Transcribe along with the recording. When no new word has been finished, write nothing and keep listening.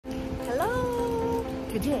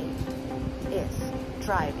Today is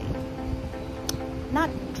driving. Not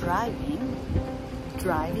driving,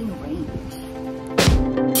 driving range.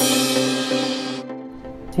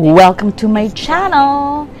 Welcome to my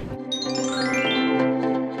channel.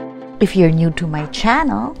 If you're new to my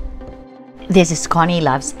channel, this is Connie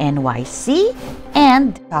Loves NYC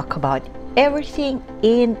and talk about everything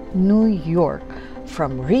in New York,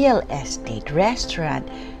 from real estate, restaurant,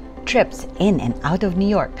 trips in and out of New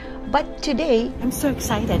York. But today, I'm so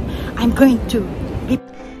excited. I'm going to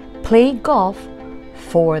play golf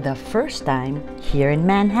for the first time here in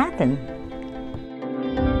Manhattan.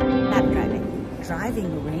 Not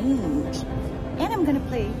driving range. And I'm gonna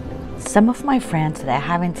play some of my friends that I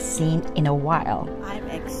haven't seen in a while. I'm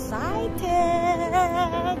excited.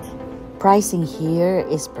 Pricing here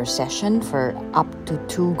is per session for up to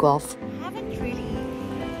 2 golf. I haven't really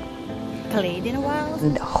played in a while.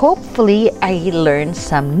 And hopefully I learned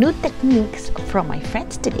some new techniques from my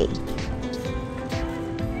friends today.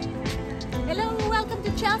 Hello, welcome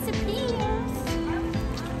to Chelsea Piers.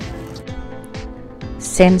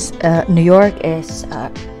 Since New York is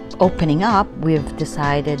opening up, we've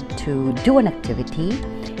decided to do an activity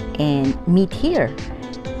and meet here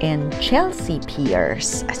in Chelsea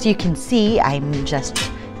Piers. As you can see, I'm just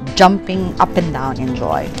jumping up and down in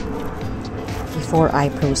joy. Before I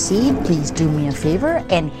proceed, please do me a favor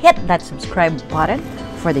and hit that subscribe button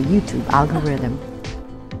for the YouTube algorithm.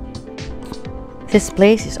 This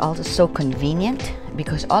place is also so convenient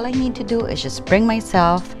because all I need to do is just bring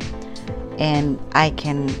myself and I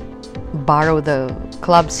can borrow the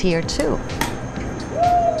clubs here too.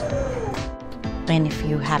 And if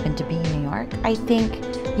you happen to be in New York, I think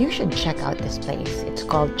you should check out this place. It's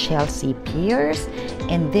called Chelsea Piers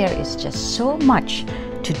and there is just so much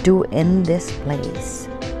to do in this place.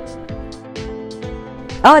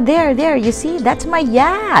 Oh, there, you see, that's my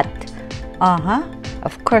yacht.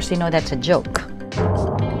 Of course, you know that's a joke.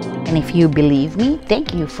 And if you believe me,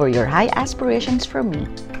 thank you for your high aspirations for me.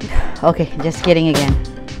 Okay, just kidding again.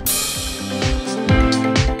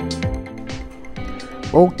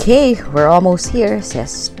 Okay, we're almost here.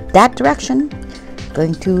 Says that direction.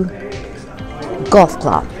 Going to golf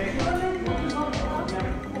club.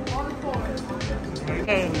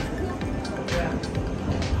 Okay.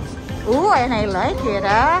 Ooh, and I like it,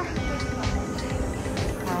 huh?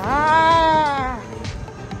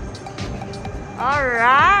 All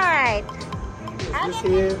right. Just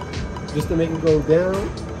here, just to make it go down,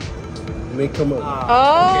 and make come up.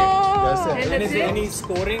 Oh. Okay. That's it. And is there any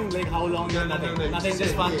scoring? Like how long? Nothing,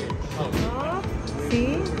 just fun.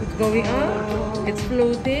 See, it's going up, it's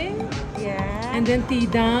floating, Yeah. and then tee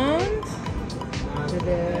down.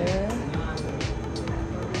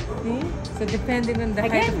 See? So depending on the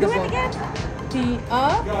height of the ball. Tee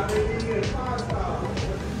up.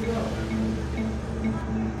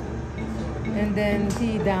 And then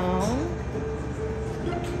tee down.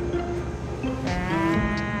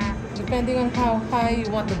 Depending on how high you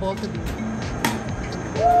want the ball to be.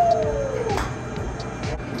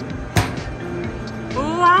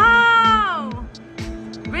 Wow!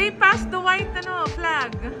 Way past the white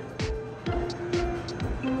flag.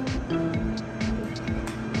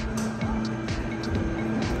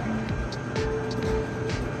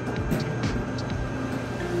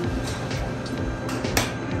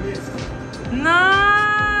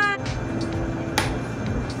 Nice!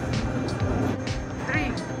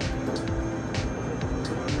 3.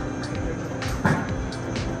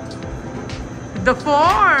 The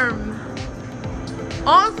form!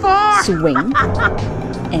 All 4! Swing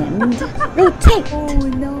and rotate. Oh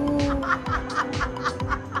no.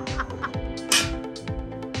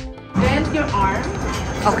 Bend your arm.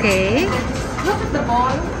 Okay. Look at the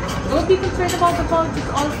ball. Don't be concerned about the ball. Just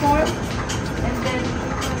all form. And then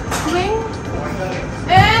swing.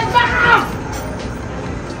 And back!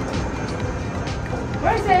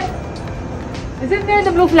 Where is it? Is it near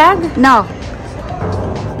the blue flag? No.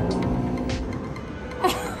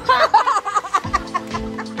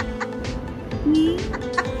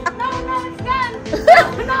 No, it's done.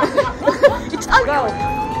 No. It's all go.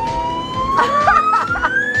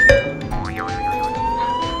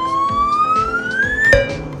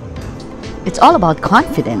 It's all about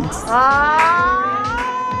confidence.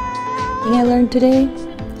 Thing I learned today,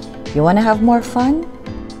 you want to have more fun?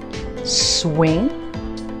 Swing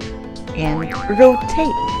and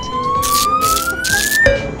rotate.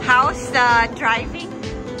 How's the driving?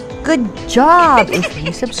 Good job! If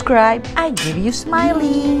you subscribe, I give you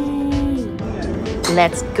smiley.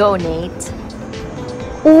 Let's go, Nate.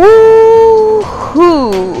 Ooh,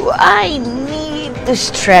 I need to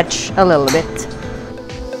stretch a little bit.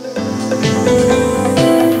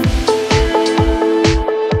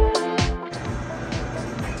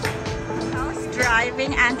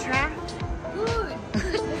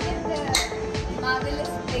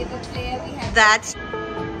 Congrats!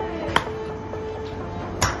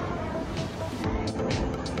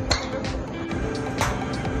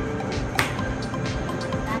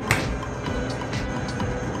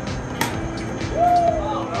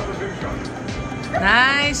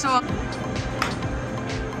 Nice one.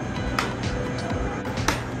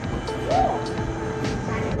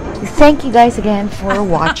 Thank you guys again for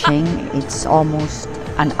watching. It's almost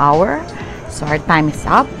an hour, so our time is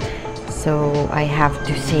up. So I have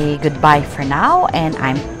to say goodbye for now, and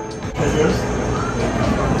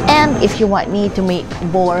if you want me to make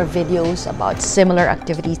more videos about similar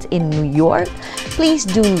activities in New York, please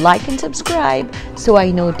do like and subscribe so I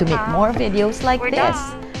know to make more videos like this.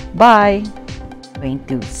 Bye! I'm going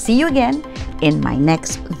to see you again in my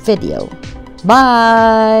next video.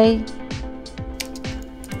 Bye!